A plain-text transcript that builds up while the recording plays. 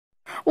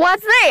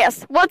What's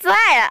this? What's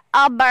that?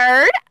 A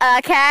bird?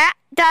 A cat?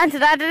 Dun dun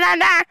dun dun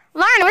dun.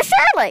 Learning with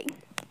Surelee.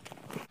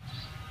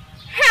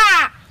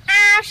 Hi,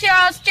 I'm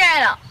Surelee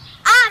Strudle.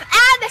 I'm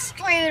Abby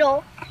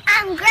Strudle.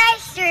 I'm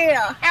Grace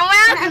Strudle. And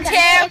welcome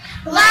to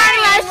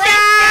Learning with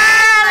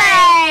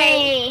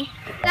Surelee.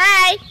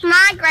 Today,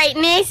 my great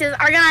nieces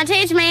are going to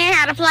teach me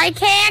how to play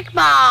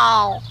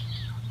kickball.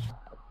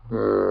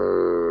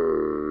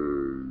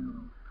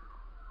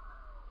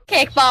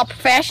 Kickball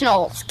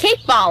professionals,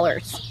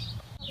 kickballers.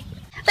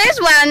 This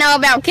is what I know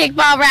about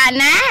kickball right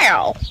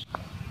now.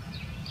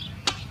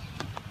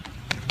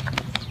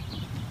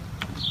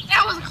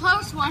 That was a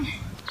close one.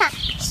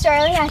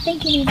 Shirley, I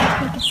think you need to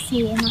take a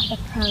seat and let the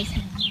pros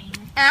handle it.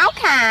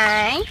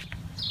 Okay.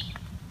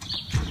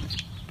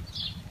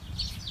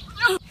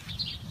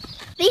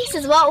 This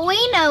is what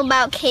we know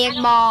about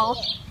kickball.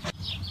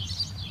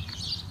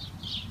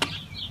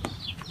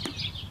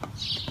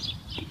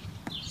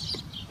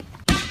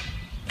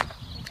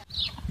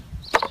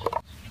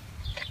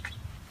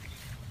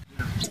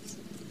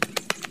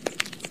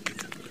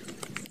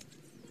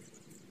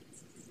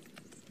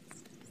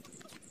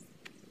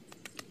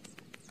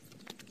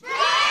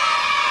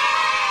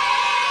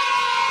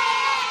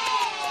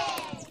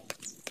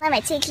 Let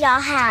me teach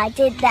y'all how I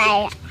did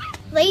that.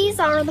 These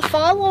are the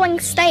following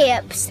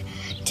steps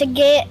to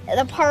get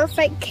the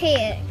perfect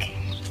kick.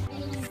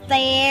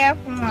 Step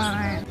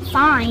 1,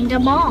 find a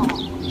ball.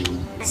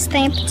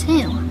 Step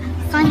 2,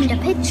 find a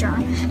pitcher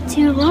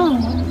to roll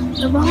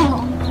the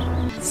ball.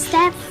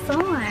 Step 4,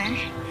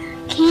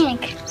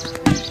 kick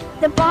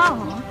the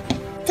ball.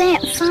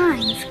 Step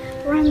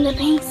 5, run the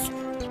base.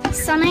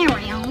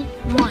 Scenario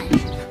 1.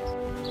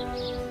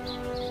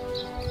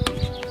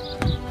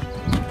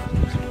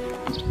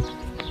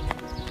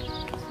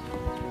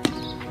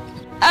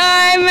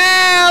 I'm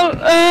out.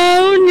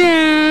 Oh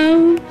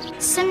no.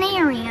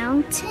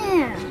 Scenario 2. We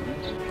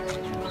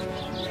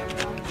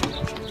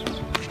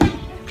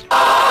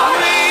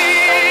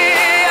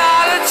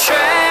are the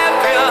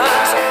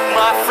champions,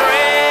 my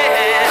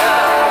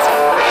friends,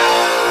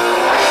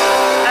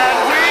 and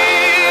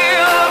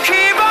we'll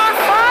keep on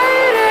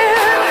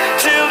fighting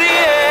till the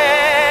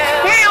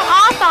end. Now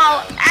I'll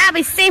follow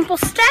Abby's simple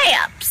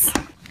steps.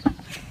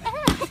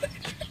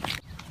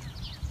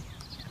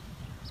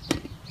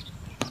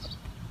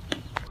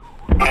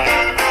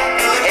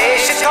 Hey,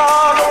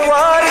 Chicago,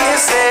 what do you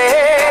say?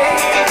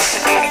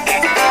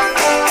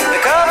 The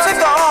Cubs are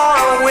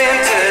gonna win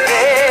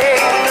today.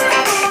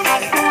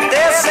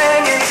 They're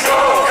singing, go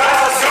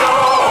Cubs, go!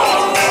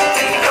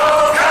 Go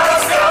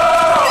Cubs, go!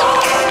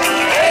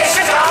 Hey,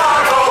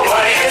 Chicago,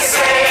 what do you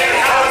say?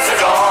 The Cubs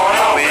are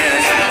gonna win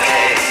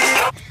today.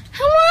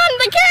 I won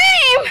the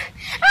game!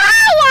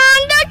 I won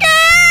the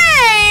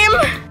game!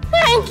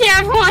 Thank you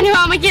everyone who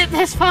helped me get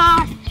this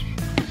far.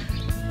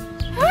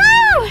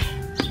 Woo!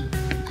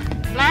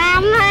 My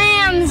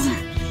lands!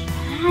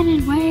 I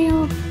did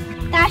well.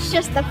 That's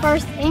just the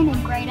first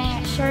inning, great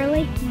Aunt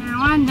Shirley.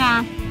 No, I'm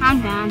done.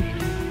 I'm done.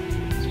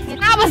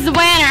 I was the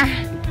winner.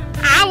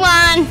 I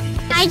won.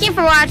 Thank you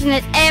for watching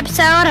this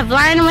episode of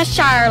Learning with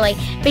Shirley.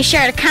 Be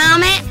sure to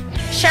comment,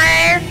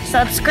 share,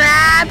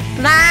 subscribe,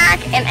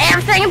 like, and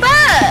everything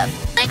above.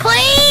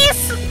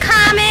 Please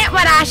comment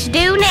what I should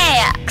do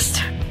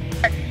next.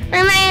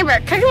 Remember,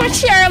 Cooking with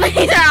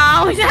Shirley's are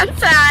always on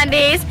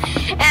Sundays,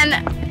 and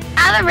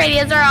other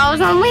videos are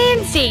always on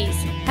Wednesdays.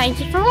 Thank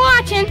you for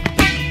watching.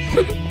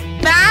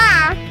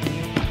 Bye.